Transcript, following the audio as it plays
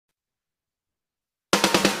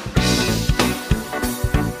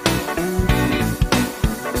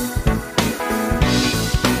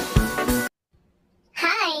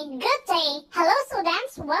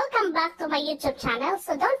YouTube channel,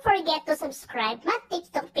 so don't forget to subscribe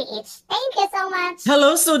MathTips.ph. Thank you so much!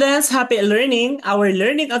 Hello, students. Happy learning. Our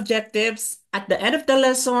learning objectives. At the end of the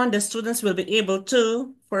lesson, the students will be able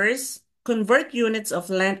to first convert units of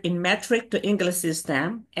length in metric to English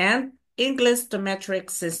system and English to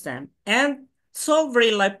metric system and solve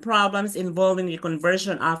real-life problems involving the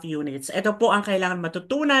conversion of units. Ito po ang kailangan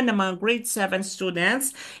matutunan ng mga grade 7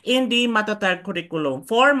 students in the MATATAG curriculum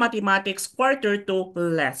for Mathematics Quarter 2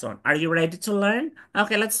 lesson. Are you ready to learn?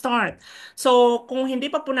 Okay, let's start. So, kung hindi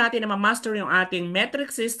pa po natin na ma-master yung ating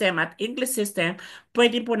metric system at English system,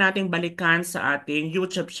 pwede po nating balikan sa ating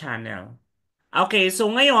YouTube channel. Okay, so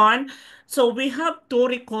ngayon, so we have to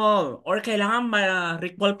recall or kailangan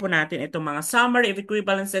ma-recall po natin itong mga summary of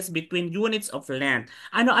equivalences between units of length.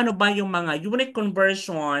 Ano-ano ba yung mga unit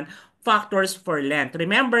conversion factors for length?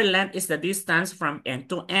 Remember, length is the distance from end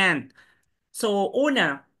to end. So,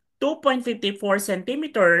 una, 2.54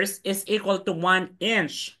 centimeters is equal to 1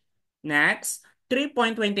 inch. Next,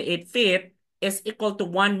 3.28 feet is equal to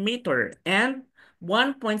 1 meter. And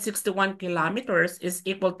 1.61 kilometers is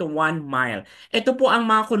equal to 1 mile. Ito po ang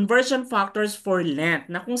mga conversion factors for length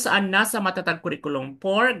na kung saan nasa matatag curriculum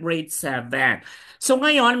for grade 7. So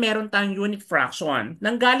ngayon, meron tayong unit fraction.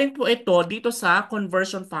 Nanggaling po ito dito sa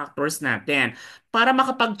conversion factors natin para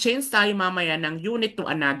makapag-change tayo mamaya ng unit to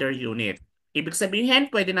another unit. Ibig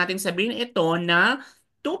sabihin, pwede natin sabihin ito na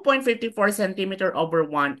 2.54 centimeter over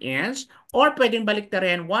 1 inch or pwedeng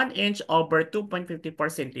baliktarin 1 inch over 2.54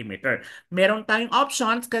 centimeter. Meron tayong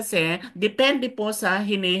options kasi depende po sa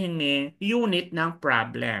hinihingi unit ng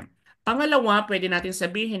problem. Pangalawa, pwede natin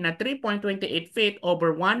sabihin na 3.28 feet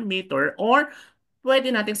over 1 meter or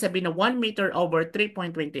pwede natin sabihin na 1 meter over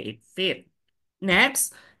 3.28 feet.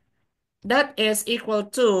 Next, that is equal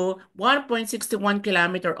to 1.61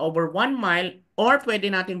 kilometer over 1 mile or pwede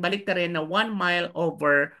natin baliktarin na 1 mile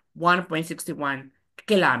over 1.61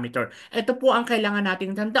 kilometer. Ito po ang kailangan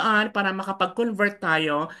nating tandaan para makapag-convert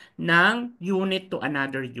tayo ng unit to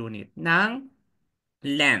another unit ng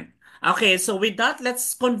length. Okay, so with that,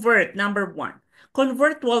 let's convert. Number one,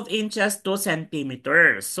 convert 12 inches to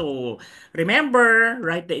centimeters. So, remember,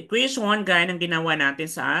 write the equation gaya ng ginawa natin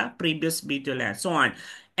sa previous video lesson.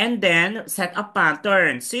 And then, set a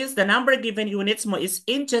pattern. Since the number given units mo is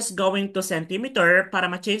inches going to centimeter, para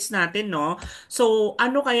ma-change natin, no? So,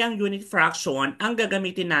 ano kayang unit fraction ang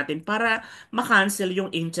gagamitin natin para ma-cancel yung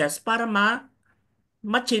inches, para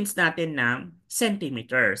ma-change natin ng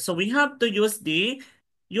centimeter. So we have to use the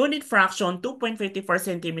unit fraction 2.54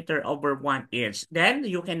 centimeter over 1 inch. Then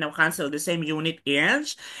you can now cancel the same unit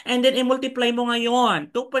inch and then i-multiply mo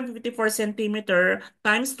ngayon 2.54 centimeter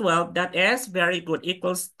times 12, that is very good,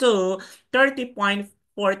 equals to 30.48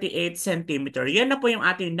 centimeter. Yan na po yung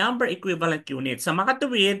ating number equivalent unit. Sa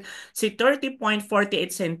makatuwid, si 30.48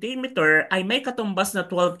 centimeter ay may katumbas na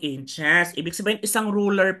 12 inches. Ibig sabihin, isang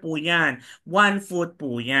ruler po yan. 1 foot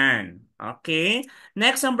po yan. Okay?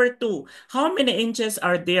 Next, number 2. How many inches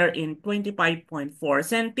are there in 25.4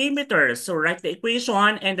 centimeters? So, write the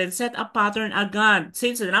equation and then set a pattern agad.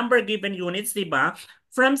 Since the number given units, di ba?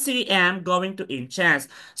 From cm going to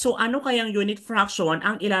inches. So, ano kayang unit fraction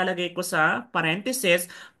ang ilalagay ko sa parenthesis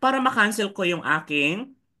para makancel ko yung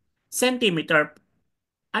aking centimeter?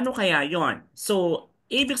 Ano kaya yon? So,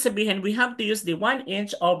 ibig sabihin, we have to use the 1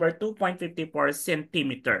 inch over 2.54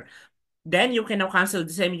 centimeter. Then, you can now cancel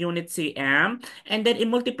the same unit cm. And then,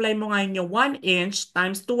 i-multiply mo ngayon yung 1 inch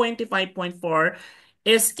times 25.4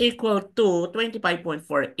 is equal to 25.4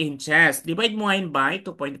 inches. Divide mo ngayon by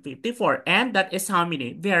 2.54. And that is how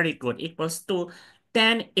many? Very good. Equals to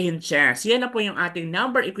 10 inches. Yan na po yung ating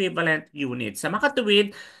number equivalent unit. Sa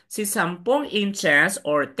makatuwid, si 10 inches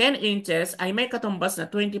or 10 inches ay may katumbas na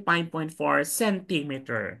 25.4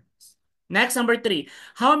 centimeter. Next, number 3.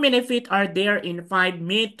 How many feet are there in 5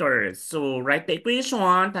 meters? So, write the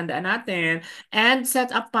equation, tandaan natin, and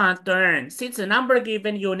set a pattern. Since the number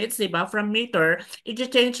given units, diba, from meter,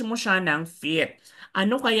 i-change mo siya ng feet.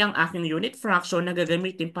 Ano kayang aking unit fraction na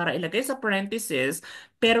gagamitin para ilagay sa parenthesis,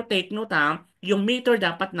 pero take note yung meter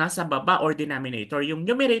dapat nasa baba or denominator. Yung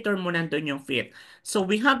numerator mo nandun yung feet. So,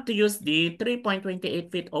 we have to use the 3.28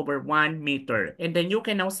 feet over 1 meter. And then you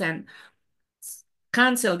can now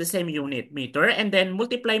cancel the same unit meter and then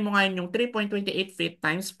multiply mo ngayon yung 3.28 feet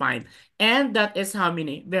times 5 and that is how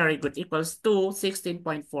many? Very good, equals to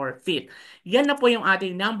 16.4 feet. Yan na po yung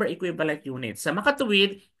ating number equivalent unit. Sa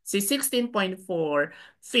makatuwid, si 16.4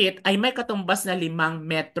 feet ay may katumbas na 5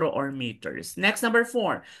 metro or meters. Next, number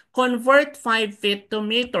 4. Convert 5 feet to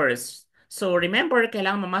meters. So remember,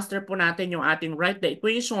 kailangan ma-master po natin yung ating write the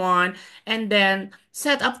equation and then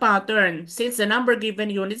set a pattern. Since the number given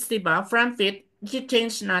units, diba, from feet,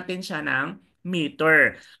 i-change natin siya ng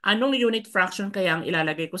meter. Anong unit fraction kaya ang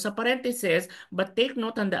ilalagay ko sa parentheses? But take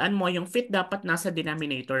note, tandaan mo, yung feet dapat nasa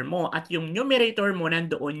denominator mo at yung numerator mo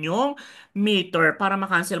nandoon yung meter para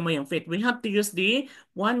makancel mo yung feet. We have to use the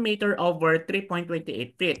 1 meter over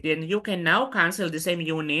 3.28 feet. Then you can now cancel the same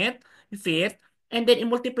unit, feet, and then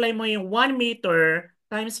i-multiply mo yung 1 meter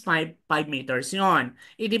times 5 meters yon.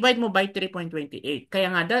 I-divide mo by 3.28. Kaya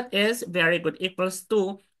nga, that is very good, equals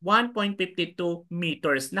to 1.52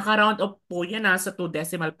 meters. Naka-round off po yan sa 2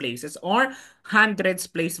 decimal places or hundreds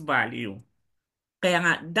place value. Kaya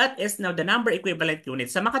nga, that is now the number equivalent unit.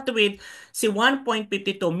 Sa makatuwid, si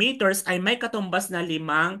 1.52 meters ay may katumbas na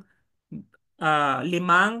limang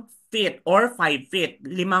feet or 5 feet.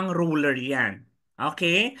 Limang ruler yan.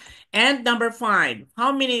 Okay? And number 5,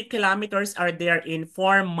 how many kilometers are there in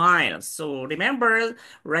 4 miles? So remember,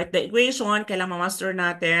 write the equation, kailangan ma-master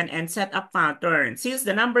natin, and set up pattern. Since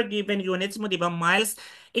the number given units mo, di ba, miles,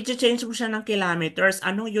 i-change mo siya ng kilometers.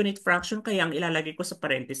 Anong unit fraction kaya ang ilalagay ko sa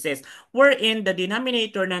parentheses? Wherein the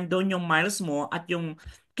denominator nandun yung miles mo at yung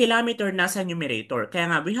kilometer nasa numerator. Kaya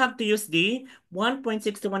nga, we have to use the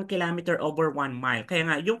 1.61 kilometer over 1 mile. Kaya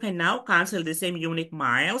nga, you can now cancel the same unit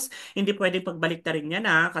miles. Hindi pwede pagbalik ta rin yan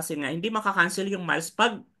kasi nga, hindi makakancel yung miles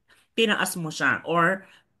pag tinaas mo siya or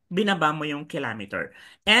binaba mo yung kilometer.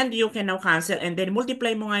 And you can now cancel and then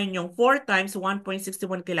multiply mo ngayon yung 4 times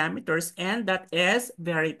 1.61 kilometers and that is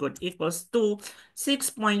very good, equals to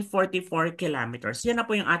 6.44 kilometers. Yan na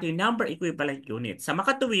po yung ating number equivalent unit. Sa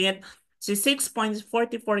makatuwid, si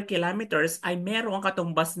 6.44 kilometers ay merong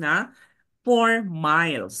katumbas na 4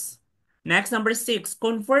 miles. Next, number 6,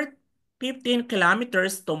 convert 15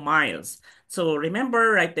 kilometers to miles. So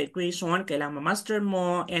remember, write the equation, kailangan ma-master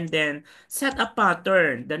mo, and then set a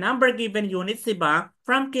pattern. The number given units, diba?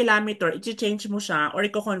 From kilometer, i-change mo siya or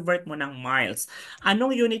i-convert mo ng miles.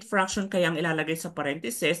 Anong unit fraction kaya ang ilalagay sa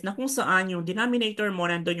parentheses na kung saan yung denominator mo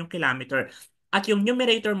nandun yung kilometer at yung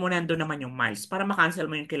numerator mo nandun naman yung miles para makancel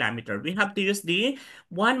mo yung kilometer. We have to use the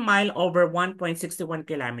 1 mile over 1.61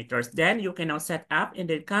 kilometers. Then you can now set up and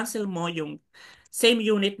then cancel mo yung same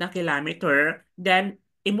unit na kilometer. Then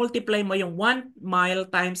i-multiply mo yung 1 mile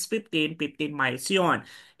times 15, 15 miles yon.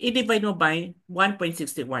 I-divide mo by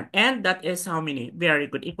 1.61. And that is how many? Very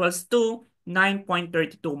good. Equals to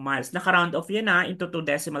 9.32 miles. Naka-round off yan into 2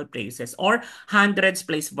 decimal places or hundreds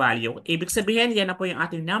place value. Ibig sabihin, yan na po yung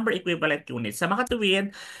ating number equivalent unit. Sa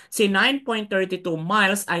makatuwid, si 9.32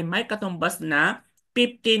 miles ay may katumbas na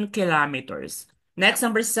 15 kilometers. Next,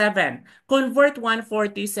 number 7. Convert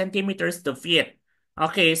 140 centimeters to feet.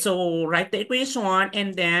 Okay, so write the equation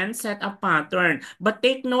and then set a pattern. But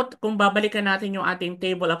take note, kung babalikan natin yung ating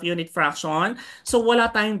table of unit fraction, so wala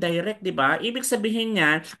tayong direct, di ba? Ibig sabihin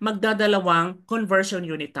niyan, magdadalawang conversion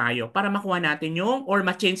unit tayo para makuha natin yung or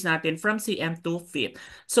ma-change natin from cm to feet.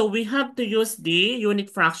 So we have to use the unit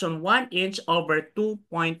fraction 1 inch over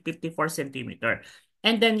 2.54 centimeter.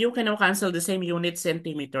 And then you can now cancel the same unit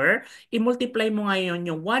centimeter. I-multiply mo ngayon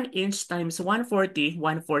yung 1 inch times 140,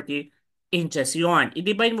 140 inches yon.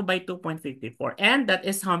 I-divide mo by 2.54. And that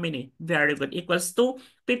is how many? Very good. Equals to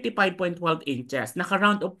 55.12 inches.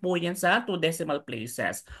 Naka-round up po yan sa 2 decimal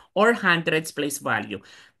places or hundreds place value.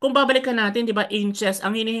 Kung babalikan natin, di ba, inches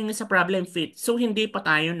ang hinihingi sa problem feet. So, hindi pa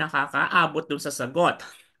tayo nakakaabot dun sa sagot.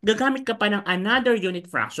 Gagamit ka pa ng another unit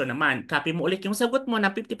fraction naman. Copy mo ulit yung sagot mo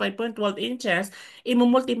na 55.12 inches,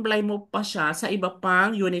 imumultiply mo pa siya sa iba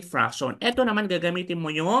pang unit fraction. Ito naman gagamitin mo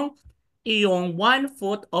yung iyong 1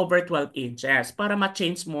 foot over 12 inches para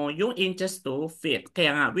ma-change mo yung inches to feet.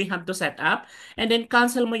 Kaya nga, we have to set up and then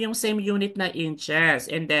cancel mo yung same unit na inches.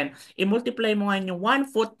 And then, i-multiply mo ngayon yung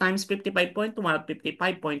 1 foot times 55.12,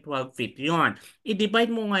 55.12 feet yon.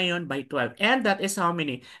 I-divide mo ngayon by 12. And that is how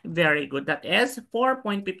many? Very good. That is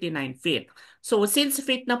 4.59 feet. So, since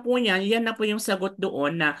feet na po yan na po yung sagot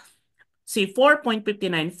doon na si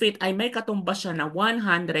 4.59 feet ay may katumbas siya na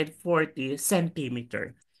 140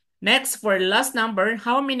 centimeter. Next, for last number,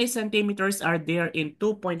 how many centimeters are there in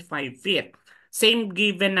 2.5 feet? Same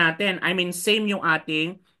given natin. I mean, same yung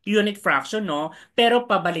ating unit fraction, no? Pero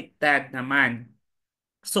pabaliktad naman.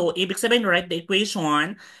 So, ibig sabihin, write the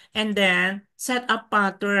equation and then set a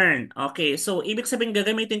pattern. Okay, so ibig sabihin,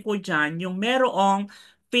 gagamitin ko dyan yung merong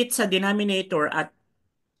feet sa denominator at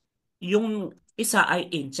yung isa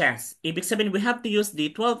ay inches. Ibig sabihin, we have to use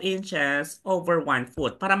the 12 inches over 1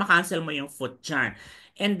 foot para makancel mo yung foot dyan.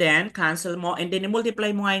 And then, cancel mo. And then,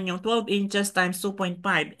 multiply mo ngayon yung 12 inches times 2.5.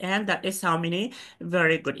 And that is how many?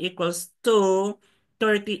 Very good. Equals to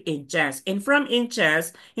 30 inches. And from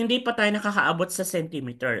inches, hindi pa tayo nakakaabot sa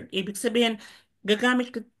centimeter. Ibig sabihin,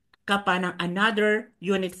 gagamit ka pa ng another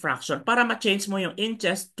unit fraction para ma-change mo yung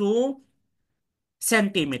inches to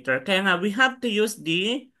centimeter. Kaya nga, we have to use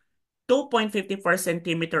the 2.54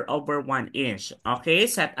 centimeter over 1 inch. Okay,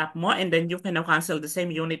 set up mo and then you can now cancel the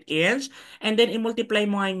same unit inch and then i-multiply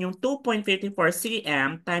mo ngayon yung 2.54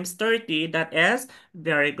 cm times 30, that is,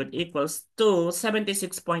 very good, equals to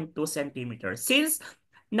 76.2 centimeters. Since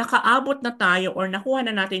nakaabot na tayo or nakuha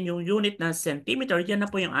na natin yung unit na centimeter, yan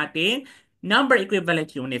na po yung ating number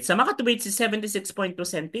equivalent unit. Sa makatuwid si 76.2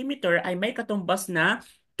 centimeter ay may katumbas na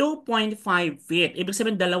 2.5 feet. Ibig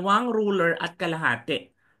sabihin, dalawang ruler at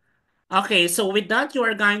kalahati. Okay, so with that, you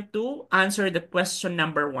are going to answer the question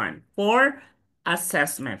number 1 for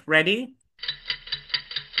assessment. Ready?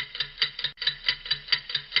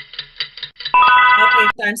 Okay,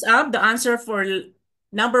 time's up. The answer for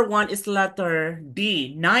number 1 is letter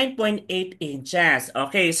D, 9.8 inches.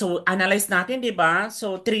 Okay, so analyze natin, di ba?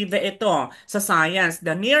 So trivia ito sa science.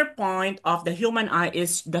 The near point of the human eye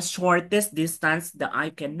is the shortest distance the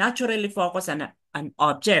eye can naturally focus on an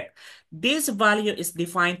object. This value is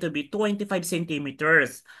defined to be 25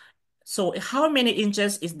 centimeters. So, how many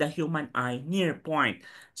inches is the human eye near point?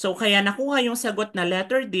 So, kaya nakuha yung sagot na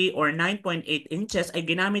letter D or 9.8 inches ay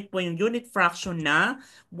ginamit po yung unit fraction na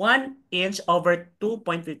 1 inch over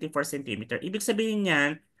 2.54 centimeter. Ibig sabihin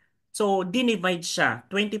niyan, so, dinivide siya.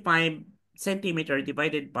 25 centimeter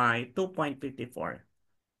divided by 2.54.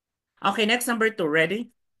 Okay, next number 2.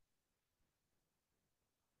 Ready?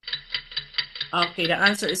 Okay, the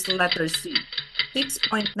answer is letter C.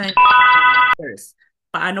 6.9 kilometers.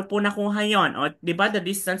 Paano po nakuha yon? O, di ba the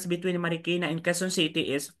distance between Marikina and Quezon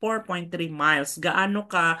City is 4.3 miles. Gaano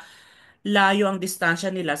ka layo ang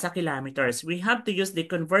distansya nila sa kilometers? We have to use the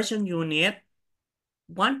conversion unit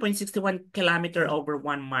 1.61 kilometer over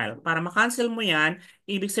 1 mile. Para makancel mo yan,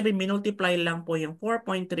 ibig sabihin minultiply lang po yung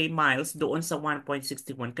 4.3 miles doon sa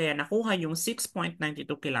 1.61. Kaya nakuha yung 6.92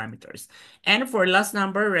 kilometers. And for last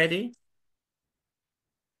number, ready?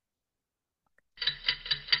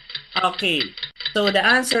 Okay. So the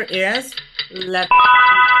answer is let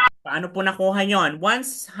paano po nakuha yon?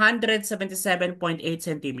 177.8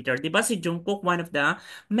 centimeter. Di ba si Jungkook, one of the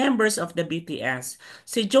members of the BTS?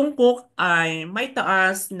 Si Jungkook ay may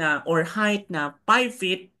taas na or height na 5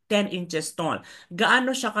 feet 10 inches tall.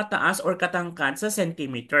 Gaano siya kataas or katangkad sa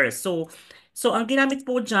centimeters? So ang ginamit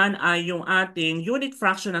po dyan ay yung ating unit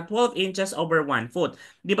fraction na 12 inches over 1 foot.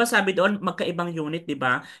 Di ba sabi doon, magkaibang unit, di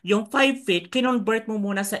ba? Yung 5 feet, kinonvert mo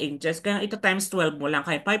muna sa inches. Kaya ito times 12 mo lang.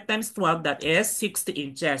 Kaya 5 times 12, that is 60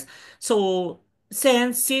 inches. So,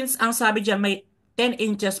 since ang sabi dyan may 10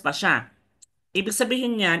 inches pa siya, ibig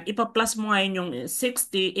sabihin niyan, ipa-plus mo ngayon yung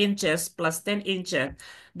 60 inches plus 10 inches,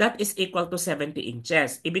 that is equal to 70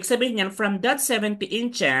 inches. Ibig sabihin niyan, from that 70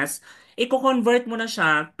 inches, i-convert mo na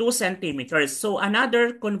siya to centimeters. So,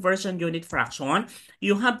 another conversion unit fraction,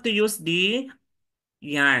 you have to use the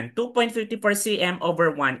yan, 2.54 cm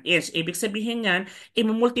over 1 inch. Ibig sabihin yan,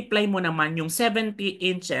 i-multiply mo naman yung 70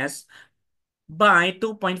 inches by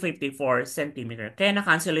 2.54 centimeter. Kaya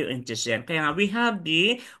na-cancel yung inches yan. Kaya nga, we have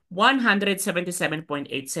the 177.8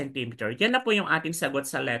 centimeter. Yan na po yung ating sagot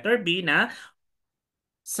sa letter B na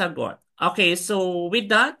sagot. Okay, so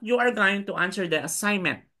with that, you are going to answer the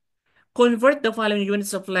assignment. Convert the following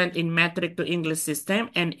units of length in metric to English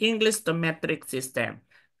system and English to metric system.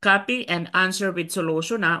 Copy and answer with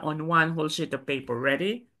solution na on one whole sheet of paper.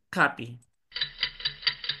 Ready? Copy.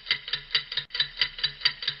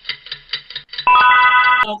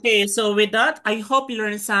 Okay, so with that, I hope you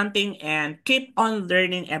learned something and keep on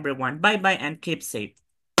learning, everyone. Bye-bye and keep safe.